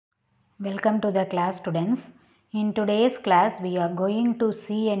Welcome to the class, students. In today's class we are going to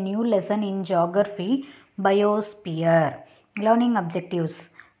see a new lesson in geography, Biosphere. Learning objectives: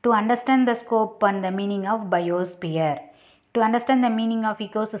 to understand the scope and the meaning of biosphere, to understand the meaning of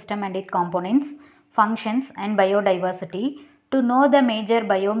ecosystem and its components, functions and biodiversity, to know the major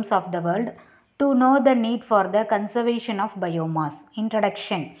biomes of the world, to know the need for the conservation of biomass.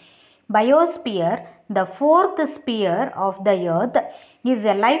 Introduction. Biosphere, the fourth sphere of the earth, is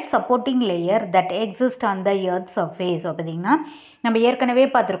a life supporting layer that exists on the earth's surface. பார்த்தீங்கன்னா நம்ம ஏற்கனவே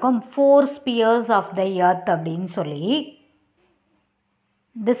பார்த்துருக்கோம் 4 spheres of the earth அப்படின்னு சொல்லி.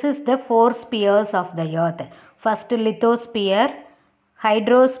 This is the 4 spheres of the earth. First lithosphere,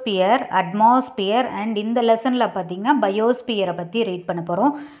 hydrosphere, atmosphere and இந்த லெசனில் பார்த்தீங்கன்னா பயோஸ்பியரை பற்றி ரீட் பண்ண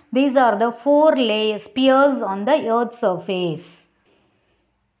போகிறோம். These are the 4 spheres on the earth's surface.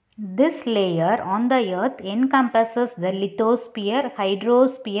 This layer on the earth encompasses the lithosphere,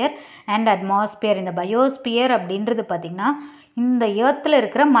 hydrosphere and atmosphere. இந்த biosphere அப்படின்றது பார்த்திங்கன்னா இந்த எர்த்தில்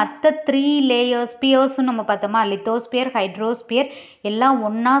இருக்கிற மற்ற 3 லேயர்ஸ் ஸ்பியர்ஸ்னு நம்ம பார்த்தோமா, லித்தோஸ்பியர், ஹைட்ரோஸ்பியர் எல்லாம்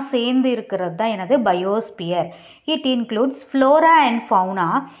ஒன்றா சேர்ந்து இருக்கிறது தான் எனது biosphere. It includes Flora and fauna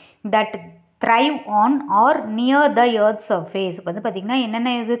that thrive on or near the earth surface. இப்போ வந்து பார்த்திங்கன்னா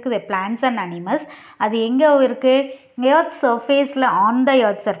என்னென்ன இருக்குது, plants and animals, அது எங்கே இருக்குது, earth surfaceல, on the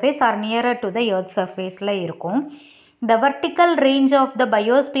earth surface or nearer to the earth surfaceல இருக்கும். The vertical range of the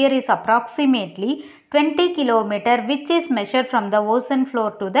biosphere is approximately 20 km, which is measured from the ocean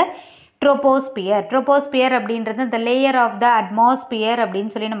floor to the troposphere. Troposphere அப்படின்றது the layer of the atmosphere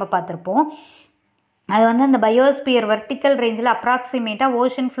அப்படின்னு சொல்லி நம்ம பார்த்துருப்போம். அது வந்து அந்த biosphere vertical ரேஞ்சில் அப்ராக்சிமேட்டாக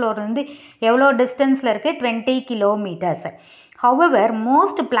ஓஷன் ஃப்ளோர்லேருந்து எவ்வளோ டிஸ்டன்ஸில் இருக்குது, 20 kilometers. However,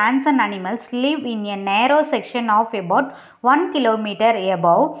 most plants and animals live in a narrow section of about 1 kilometer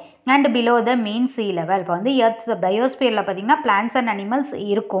above and below the mean sea level. இப்போ வந்து எர்த் பயோஸ்பியரில் பார்த்திங்கன்னா பிளான்ஸ் அண்ட் அனிமல்ஸ்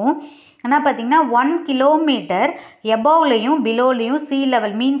இருக்கும். ஆனால் பார்த்திங்கன்னா 1 kilometer எபவ்லையும் பிலோலையும் sea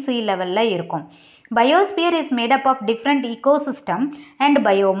level, மீன் sea levelல இருக்கும். Biosphere is made up of different ecosystem and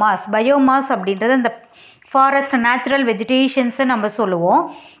biomass. Biomass அப்படின்றது அந்த forest, natural வெஜிடேஷன்ஸை நம்ம சொல்லுவோம்.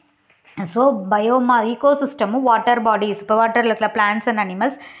 ஸோ ecosystem வாட்டர் பாடிஸ், இப்போ வாட்டரில் இருக்கிற பிளான்ஸ் அண்ட்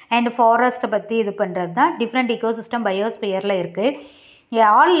அனிமல்ஸ் அண்ட் ஃபாரஸ்ட்டை பற்றி இது பண்ணுறது தான் டிஃப்ரெண்ட் ecosystem பயோஸ்பியரில் இருக்குது.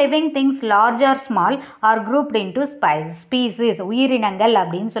 All living things large R small R grouped into species. உயிரினங்கள்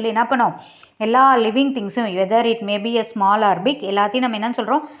அப்படின்னு சொல்லி என்ன பண்ணோம், எல்லா living திங்ஸும் whether it maybe a small are big எல்லாத்தையும் நம்ம என்ன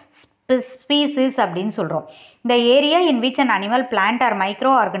சொல்கிறோம், species அப்படின்னு சொல்கிறோம். The area in which an animal, plant or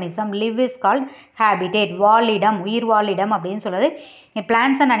microorganism live is called habitat. வாழிடம், உயிர் வாழிடம் அப்படின்னு சொல்கிறது.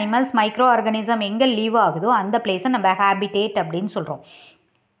 Plants and animals, micro organism எங்கே லீவ் ஆகுதோ அந்த பிளேஸை நம்ம habitat அப்படின்னு சொல்கிறோம்.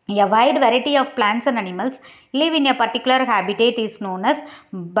 A wide variety of plants and animals live in a particular habitat is known as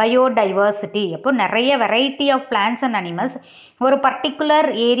biodiversity. அப்போ நிறைய variety of plants and animals ஒரு பர்டிகுலர்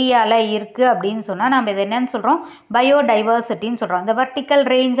ஏரியாவில் இருக்குது அப்படின்னு சொன்னால் நம்ம இதை என்னன்னு சொல்கிறோம், பயோடைவர்சிட்டின்னு சொல்கிறோம். அந்த வெர்டிக்கல்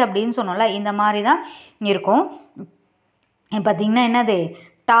ரேஞ்ச் அப்படின்னு சொன்னோம்ல, இந்த மாதிரி தான் இருக்கும். பார்த்திங்கன்னா என்னது,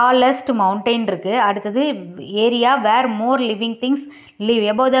 டாலஸ்ட் மவுண்டெயின் இருக்குது. அடுத்தது ஏரியா வேர் மோர் லிவிங் திங்ஸ் லிவ்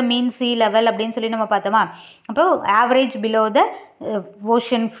எபோவ் த மீன் sea level அப்படின்னு சொல்லி நம்ம பார்த்தோமா. அப்போ average below the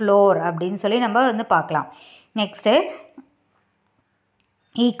ocean floor அப்படின்னு சொல்லி நம்ம வந்து பார்க்கலாம். Next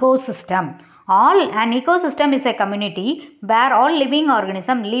ecosystem. An ecosystem is a community where all living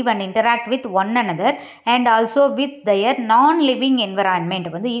organisms live and interact with one another and also with their non-living environment.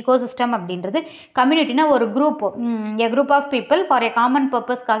 வந்து ecosystem அப்படின்றது கம்யூனிட்டினா ஒரு group, a group of people for a common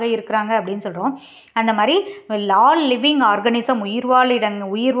purposeக்காக இருக்கிறாங்க அப்படின்னு சொல்கிறோம். அந்த மாதிரி all living organism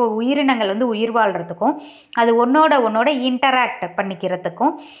உயிரினங்கள் வந்து உயிர் வாழ்கிறதுக்கும் அது ஒன்னோட இன்டராக்ட்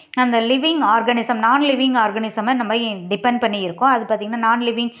பண்ணிக்கிறதுக்கும் அந்த லிவிங் ஆர்கானிசம், நான் லிவிங் ஆர்கானிசமை நம்ம டிபெண்ட் பண்ணி இருக்கோம். அது பார்த்திங்கன்னா நான்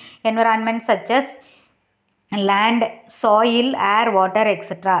living environment such as land, soil, air, water,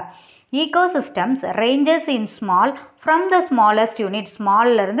 etc. Ecosystems ranges in small from the smallest unit.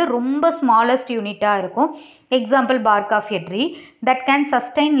 ஸ்மால்ல இருந்து ரொம்ப smallest யூனிட்டாக இருக்கும். Example bark of a tree that can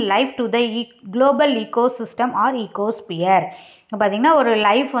sustain life to the global ecosystem or ecosphere. பார்த்திங்கன்னா ஒரு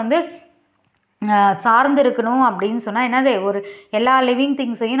life வந்து சார்ந்து இருக்கணும் அப்படின்னு சொன்னால் என்னது, ஒரு எல்லா லிவிங்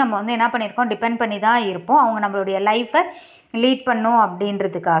திங்ஸையும் நம்ம வந்து என்ன பண்ணியிருக்கோம், டிபெண்ட் பண்ணி தான் இருப்போம். அவங்க நம்மளுடைய லைஃப்பை லீட் பண்ணும்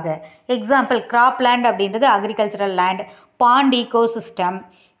அப்படின்றதுக்காக. எக்ஸாம்பிள் கிராப் லேண்ட் அப்படின்றது agricultural land, bond ecosystem,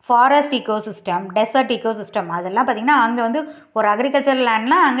 forest ecosystem, dessert ecosystem, அதெல்லாம் பார்த்திங்கன்னா அங்கே வந்து ஒரு அக்ரிகல்ச்சரல்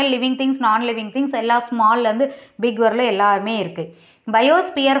லேண்ட்னால் அங்கே லிவிங் திங்ஸ், நான் லிவிங் திங்ஸ் எல்லா ஸ்மால்லேருந்து பிக் வரல எல்லாருமே இருக்குது.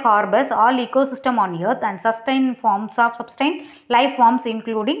 Biosphere harbours all ecosystem on earth and sustain life forms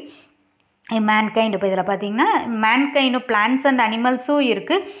including mankind. இப்போ இதில் பார்த்திங்கன்னா மேன்கைண்டும் பிளான்ஸ் அண்ட் அனிமல்ஸும்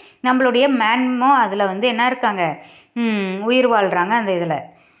இருக்குது, நம்மளுடைய மேனும் அதில் வந்து என்ன இருக்காங்க, உயிர் வாழ்கிறாங்க அந்த இதில்.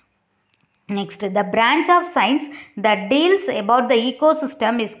 Next, the branch of science that deals about the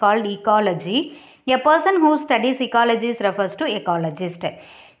ecosystem is called ecology. A person who studies ecology refers to ecologist.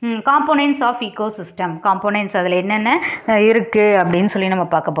 Components of ecosystem. Components அதில் என்னென்ன இருக்குது அப்படின்னு சொல்லி நம்ம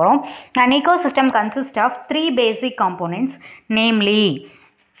பார்க்க போகிறோம். An ecosystem consists of 3 basic components, namely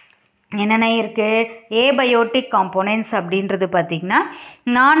என்னென்ன இருக்குது, abiotic components அப்படின்றது பார்த்திங்கன்னா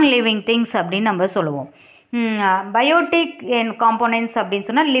நான் லிவிங் திங்ஸ் அப்படின்னு நம்ம சொல்லுவோம். பயோட்டிக் காம்போனன்ட்ஸ் அப்படின்னு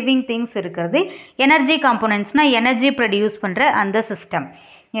சொன்னால் லிவிங் திங்ஸ் இருக்கிறது. எனர்ஜி காம்போனன்ட்ஸ்னால் எனர்ஜி ப்ரொடியூஸ் பண்ணுற அந்த system.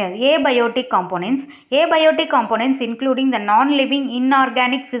 Abiotic components. Abiotic components including the non-living,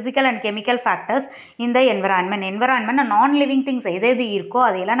 inorganic, physical and chemical factors in the environment. Environment non-living things எது இருக்கோ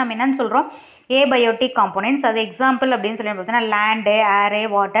அதையெல்லாம் நம்ம என்னன்னு சொல்கிறோம், abiotic components. அது எக்ஸாம்பிள் அப்படின்னு சொல்லி பார்த்தீங்கன்னா லேண்டு, ஏரு,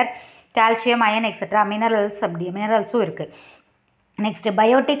 வாட்டர், கால்சியம், அயன் எக்ஸெட்ரா, மினரல்ஸும் இருக்குது. Next,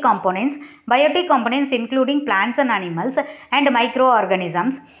 biotic components. Biotic components including plants and animals and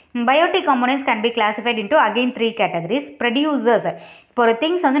microorganisms. Biotic components can be classified into again 3 categories. Producers. இப்போ ஒரு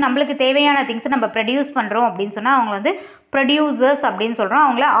திங்ஸ் வந்து நம்மளுக்கு தேவையான திங்ஸை நம்ம ப்ரொடியூஸ் பண்ணுறோம் அப்படின்னு சொன்னால் அவங்க வந்து ப்ரொடியூசர்ஸ் அப்படின்னு சொல்கிறோம்.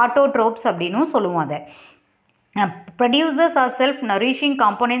 அவங்கள ஆட்டோட்ரோப்ஸ் அப்படின்னும் சொல்லுவோம். அதை producers are self-nourishing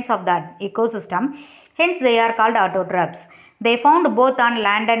components of that ecosystem. Hence, they are called autotrophs. They found both on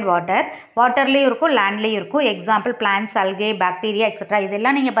land and water. வாட்டர்லேயும் இருக்கும், லேண்ட்லேயும் இருக்கும். Example plans, அல்கே, bacteria etcetera.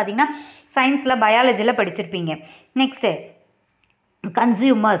 இதெல்லாம் நீங்கள் பார்த்தீங்கன்னா சயின்ஸில் பயாலஜியில் படிச்சிருப்பீங்க. Next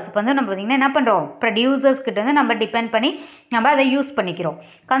consumers. இப்போ வந்து நம்ம பார்த்திங்கன்னா என்ன பண்ணுறோம், ப்ரொடியூசர்ஸ்கிட்ட வந்து நம்ம டிபெண்ட் பண்ணி நம்ம அதை யூஸ் பண்ணிக்கிறோம்.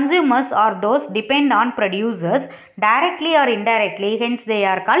 Consumers are those depend on producers directly R indirectly. Hence they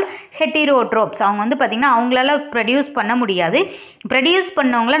are called heterotrophs. அவங்க வந்து பார்த்திங்கன்னா அவங்களால ப்ரொடியூஸ் பண்ண முடியாது, ப்ரொடியூஸ்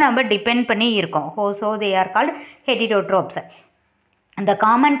பண்ணவங்கள நம்ம டிபெண்ட் பண்ணி இருக்கோம். So they are called heterotrophs. இந்த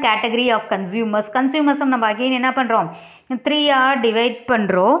காமன் கேட்டகரி ஆஃப் கன்சியூமர்ஸும் நம்ம அகெயின் என்ன பண்ணுறோம், த்ரீயாக டிவைட்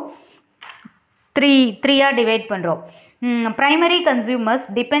பண்ணுறோம். Primary consumers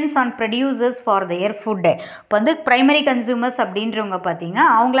depends on producers for their food. இப்போ வந்து ப்ரைமரி கன்சியூமர்ஸ் அப்படின்றவங்க பார்த்திங்கன்னா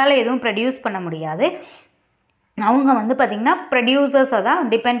அவங்களால எதுவும் ப்ரொடியூஸ் பண்ண முடியாது. அவங்க வந்து பார்த்திங்கன்னா ப்ரொடியூசர்ஸை தான்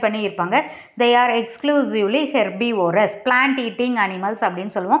டிபெண்ட் பண்ணி இருப்பாங்க. They are exclusively herbivorous. Plant eating animals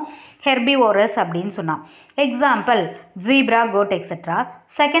அப்படின்னு சொல்லுவோம், ஹெர்பிவோரஸ் அப்படின்னு சொன்னால். Example zebra, code etcetera.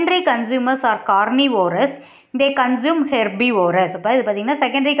 Secondary consumers R carnivorous. தே கன்சியூம் ஹெர்பிவோரஸ். இப்போ இது பார்த்திங்கன்னா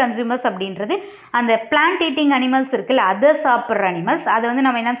செகண்டரி கன்சியூமர்ஸ் அப்படின்றது அந்த பிளான்ட் ஈட்டிங் அனிமல்ஸ் இருக்குல்ல, அதை சாப்பிட்ற அனிமல்ஸ், அதை வந்து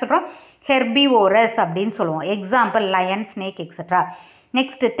நம்ம என்ன சொல்கிறோம், ஹெர்பிவோரஸ் அப்படின்னு சொல்லுவோம். Example line, snake etcetera.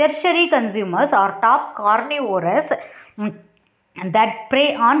 Next, tertiary consumers are top carnivorous that prey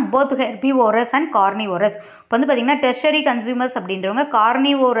on both herbivorous and carnivorous. இப்போ வந்து பார்த்திங்கன்னா tertiary consumers அப்படின்றவங்க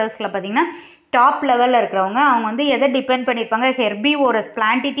கார்னிவோரஸில் பார்த்திங்கன்னா டாப் லெவலில் இருக்கிறவங்க. அவங்க வந்து எதை டிபெண்ட் பண்ணியிருப்பாங்க, herbivorous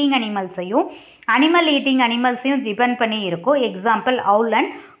plant eating அனிமல்ஸையும் animal eating அனிமல்ஸையும் depend பண்ணி இருக்கும். Example owl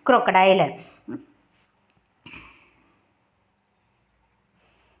and crocodile.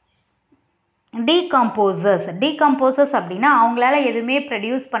 Decomposers அப்படின்னா அவங்களால எதுவுமே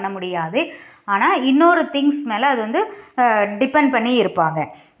ப்ரொடியூஸ் பண்ண முடியாது, ஆனால் இன்னொரு திங்ஸ் மேலே அது வந்து டிபெண்ட் பண்ணி இருப்பாங்க.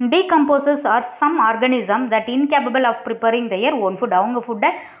 Decomposers R some organism that incapable of preparing their own food. அவங்க ஃபுட்டை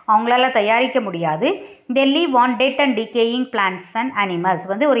அவங்களால தயாரிக்க முடியாது. தே leave on dead and decaying plants and animals.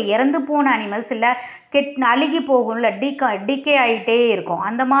 வந்து ஒரு இறந்து போன அனிமல்ஸ் இல்லை அழுகி போகும்ல, டிகே ஆகிட்டே இருக்கும்,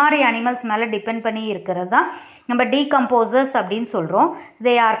 அந்த மாதிரி அனிமல்ஸ் மேலே டிபெண்ட் பண்ணி இருக்கிறது தான் நம்ம டீகம்போசர்ஸ் அப்படின்னு சொல்கிறோம்.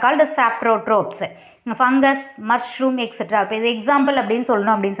 They are called சாப்ரோட்ரோப்ஸ். Fungus, mushroom etcetera. இப்போ இது எக்ஸாம்பிள் அப்படின்னு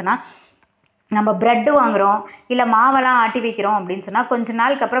சொல்லணும் அப்படின்னு சொன்னால், நம்ம ப்ரெட்டு வாங்குகிறோம் இல்லை மாவெல்லாம் ஆட்டி வைக்கிறோம் அப்படின்னு சொன்னால் கொஞ்ச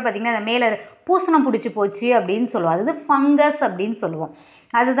நாளுக்கு அப்புறம் பார்த்திங்கன்னா அந்த மேலே பூசணம் பிடிச்சி போச்சு அப்படின்னு சொல்லுவோம், அது ஃபங்கஸ் அப்படின்னு சொல்லுவோம்.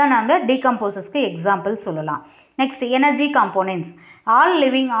 அதுதான் நாங்கள் டீகம்போசர்ஸ்க்கு எக்ஸாம்பிள் சொல்லலாம். Next, energy components.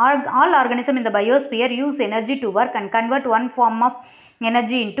 all organism in the biosphere use energy to work and convert one form of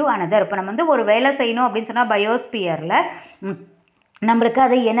energy into another. இப்போ நம்ம வந்து ஒரு வேலை செய்யணும் அப்படின்னு சொன்னால் பயோஸ்பியரில் நம்மளுக்கு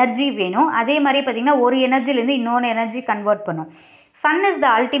அது எனர்ஜி வேணும். அதே மாதிரி பார்த்திங்கன்னா ஒரு எனர்ஜிலேருந்து இன்னொன்று எனர்ஜி கன்வெர்ட் பண்ணும். Sun is the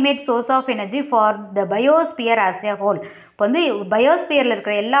ultimate source of energy for the biosphere as a whole. இப்போ வந்து பயோஸ்பியரில்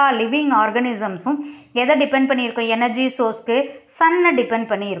இருக்கிற எல்லா லிவிங் ஆர்கனிசம்ஸும் எதை டிபெண்ட் பண்ணியிருக்கோம், எனர்ஜி சோர்ஸ்க்கு சன்னை டிபெண்ட்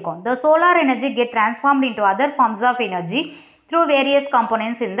பண்ணியிருக்கோம். த solar energy get transformed into other forms of energy through various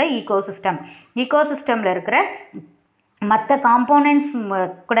components in the ecosystem. ஈகோசிஸ்டமில் இருக்கிற மற்ற components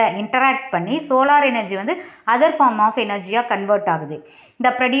கூட இன்டராக்ட் பண்ணி சோலார் எனர்ஜி வந்து அதர் ஃபார்ம் ஆஃப் எனர்ஜியாக கன்வெர்ட் ஆகுது.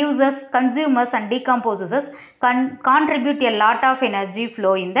 The producers, consumers and decomposers contribute a lot of energy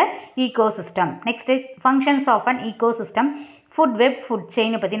flow in the ecosystem. Next, functions of an ecosystem. Food web, food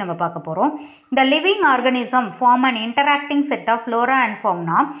chain பற்றி நம்ம பார்க்க போகிறோம். The living organism form an interacting set of flora and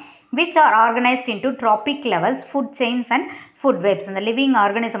fauna which are organized into trophic levels, food chains and food webs. அந்த living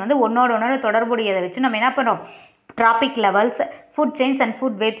organism வந்து ஒன்றோட தொடர்புடையதை வச்சு நம்ம என்ன பண்ணுறோம், trophic levels, food chains and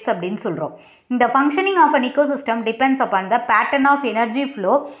food webs அப்படின்னு சொல்கிறோம். The functioning of an ecosystem depends upon the pattern of energy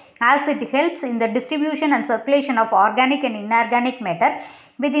flow as it helps in the distribution and circulation of organic and inorganic matter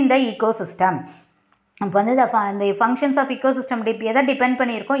within the ecosystem. இப்போ வந்து இந்த functions of ecosystem எதை depend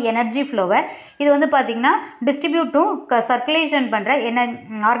பண்ணியிருக்கோம், energy ஃப்ளோவை. இது வந்து பார்த்திங்கன்னா டிஸ்ட்ரிபியூட்டும் circulation பண்ணுற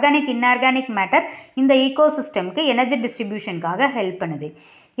organic inorganic matter இந்த ecosystemக்கு எனர்ஜி டிஸ்ட்ரிபியூஷனுக்காக ஹெல்ப் பண்ணுது.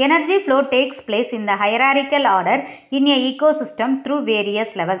 Energy flow takes place in the hierarchical order in a ecosystem through various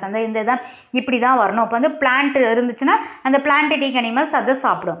levels. அந்த இந்த தான் இப்படி தான் வரணும். இப்போ வந்து பிளான்ட் இருந்துச்சுன்னா அந்த பிளான்ட் ஈட்டிங் அனிமல்ஸ் அதை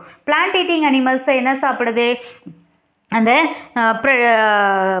சாப்பிடும். பிளான்ட் ஈட்டிங் அனிமல்ஸை என்ன சாப்பிடுது, அந்த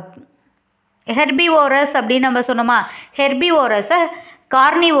ஹெர்பிவோரஸ் அப்படின்னு நம்ம சொன்னோமா, ஹெர்பிவோரஸை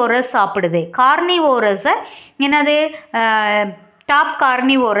கார்னிவோரஸ் சாப்பிடுது. கார்னிவோரஸை என்னது டாப்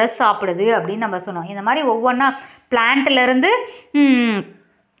கார்னிவோரஸ் சாப்பிடுது அப்படின்னு நம்ம சொன்னோம். இந்த மாதிரி ஒவ்வொன்றா பிளான்ட்லேருந்து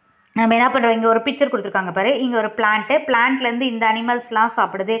நம்ம என்ன பண்ணுறோம், இங்கே ஒரு பிக்சர் கொடுத்துருக்காங்க பாரு, இங்கே ஒரு பிளான்ட்லேருந்து இந்த அனிமல்ஸ்லாம்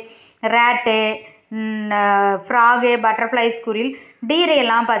சாப்பிடுது. ரேட்டு, ஃப்ராகு, பட்டர்ஃப்ளை, ஸ்குரில்,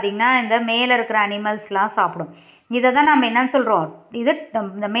 டீரையெல்லாம் பார்த்திங்கன்னா இந்த மேலே இருக்கிற அனிமல்ஸ்லாம் சாப்பிடும். இதை தான் நம்ம என்னன்னு சொல்கிறோம், இது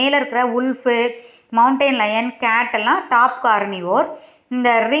இந்த மேலே இருக்கிற உல்ஃபு, மவுண்டைன் லயன், கேட் எல்லாம் டாப் கார்னிவோர். இந்த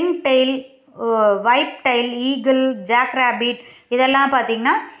ring tail, vibe tail, eagle, jack rapid இதெல்லாம்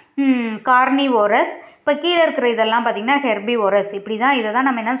பார்த்திங்கன்னா கார்னிவோரஸ். இப்போ கீழே இருக்கிற இதெல்லாம் பார்த்திங்கன்னா ஹெர்பிவோரஸ். இப்படி தான் இதை தான்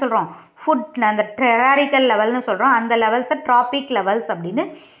நம்ம என்ன சொல்கிறோம், ஃபுட் அந்த ஹெராரிக்கல் லெவல்னு சொல்கிறோம். அந்த லெவல்ஸை ட்ராபிக் லெவல்ஸ் அப்படின்னு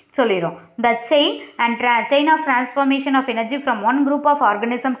சொல்லிடும். The chain of transformation of energy from one group of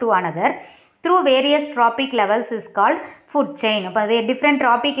organism to another through various traffic levels is called food chain. இப்போ டிஃப்ரெண்ட்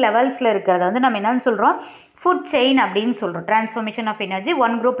ட்ராபிக் லெவல்ஸில் இருக்கிறத வந்து நம்ம என்னன்னு சொல்கிறோம், ஃபுட் செயின் அப்படின்னு சொல்கிறோம். Transformation of energy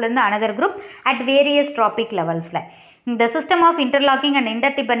one குரூப்லேருந்து another group at various traffic லெவல்ஸில். இந்த system of interlocking and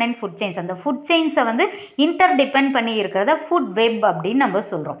interdependent food chains, அந்த ஃபுட் செயின்ஸை வந்து இன்டர்டிபெண்ட் பண்ணி இருக்கிறத ஃபுட் வெப் அப்படின்னு நம்ம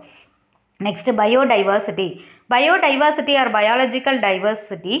சொல்கிறோம். Next biodiversity. Biodiversity or biological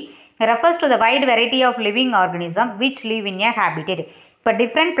diversity refers to the wide variety of living organism which live in a habitat. இப்போ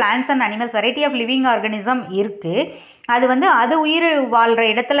different plants and animals variety of living organism இருக்குது. அது வந்து அது உயிர் வாழ்கிற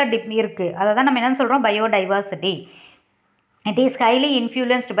இடத்துல இருக்குது. அதை தான் நம்ம என்னென்னு சொல்கிறோம், biodiversity. It is highly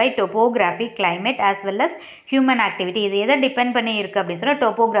influenced by topography, climate as well as human activity. இது எதை டிபெண்ட் பண்ணி இருக்குது அப்படின்னு சொன்னால்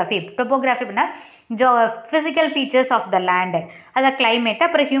டோப்போகிராஃபி. டோப்போகிராஃபி அப்படின்னா physical features of the land, அதை climate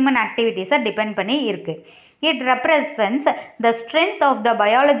அப்புறம் human activities டிபெண்ட் பண்ணி இருக்குது. It represents the strength of the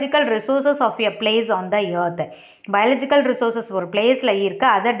biological resources of a place on the earth. Biological resources ஒரு பிளேஸில்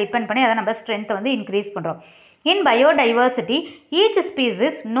இருக்குது, அதை டிபெண்ட் பண்ணி அதை நம்ம ஸ்ட்ரென்த்தை வந்து இன்க்ரீஸ் பண்ணுறோம். In biodiversity, each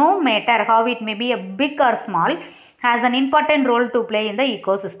species, no matter how it may be a big or small, has an important role to play in the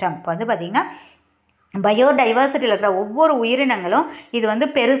ecosystem. இப்போ வந்து பார்த்திங்கன்னா பயோடைவர்சிட்டியில் இருக்கிற ஒவ்வொரு உயிரினங்களும் இது வந்து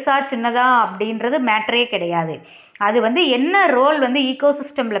பெருசாக சின்னதாக அப்படின்றது மேட்டரே கிடையாது. அது வந்து என்ன ரோல் வந்து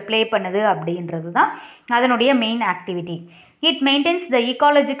ஈகோசிஸ்டமில் ப்ளே பண்ணுது அப்படின்றது தான் அதனுடைய main activity. It maintenance the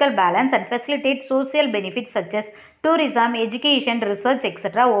ecological balance and facilitate social benefits such S tourism, education, research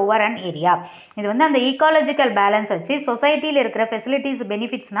etcetera over an area. இது வந்து அந்த ஈகாலஜிக்கல் பேலன்ஸ் வச்சு சொசைட்டியில் இருக்கிற ஃபெசிலிட்டிஸ்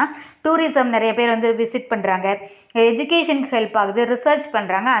பெனிஃபிட்ஸ்னால் டூரிசம் நிறைய பேர் வந்து விசிட் பண்ணுறாங்க, எஜுகேஷனுக்கு ஹெல்ப் ஆகுது, ரிசர்ச்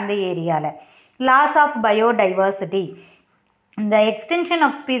பண்ணுறாங்க அந்த ஏரியாவில். Loss of biodiversity. The extinction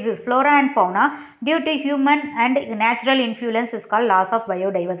of species, flora and fauna due to human and natural influence is called loss of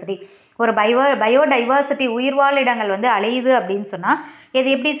biodiversity. ஒரு பயோடைவர்சிட்டி உயிர்வாழிடங்கள் வந்து அழியுது அப்படின்னு சொன்னால் இது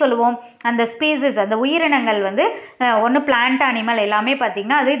எப்படி சொல்லுவோம், அந்த ஸ்பீசிஸ் அந்த உயிரினங்கள் வந்து ஒன்று பிளான்ட் அனிமல் எல்லாமே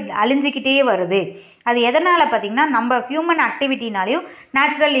பார்த்திங்கன்னா அது அழிஞ்சிக்கிட்டே வருது. அது எதனால் பார்த்திங்கன்னா நம்ம human ஆக்டிவிட்டினாலையும்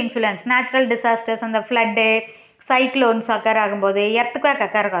natural influence, natural disasters, அந்த ஃப்ளட்டு, சைக்ளோன்ஸ் அக்கர் ஆகும்போது, எர்த்குவேக்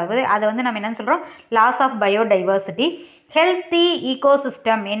அக்கர் ஆகும்போது அதை வந்து நம்ம என்னென்னு சொல்கிறோம், loss of biodiversity. Healthy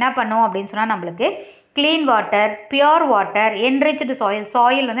ecosystem என்ன பண்ணும் அப்படின்னு சொன்னால் நம்மளுக்கு clean water, pure water, enriched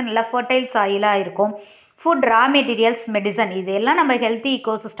soil வந்து நல்லா ஃபர்டைல் சாயிலாக இருக்கும். ஃபுட், ரா மெட்டீரியல்ஸ், மெடிசன், இது எல்லாம் நம்ம ஹெல்த்தி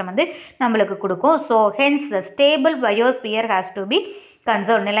ஈகோசிஸ்டம் வந்து நம்மளுக்கு கொடுக்கும். So hence the stable biosphere has to be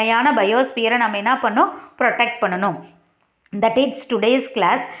conserve. நிலையான பயோஸ்பியரை நம்ம என்ன பண்ணணும், ப்ரொடெக்ட் பண்ணணும். That is today's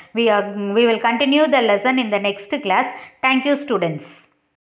class. We will continue the lesson in the next class. Thank you, students.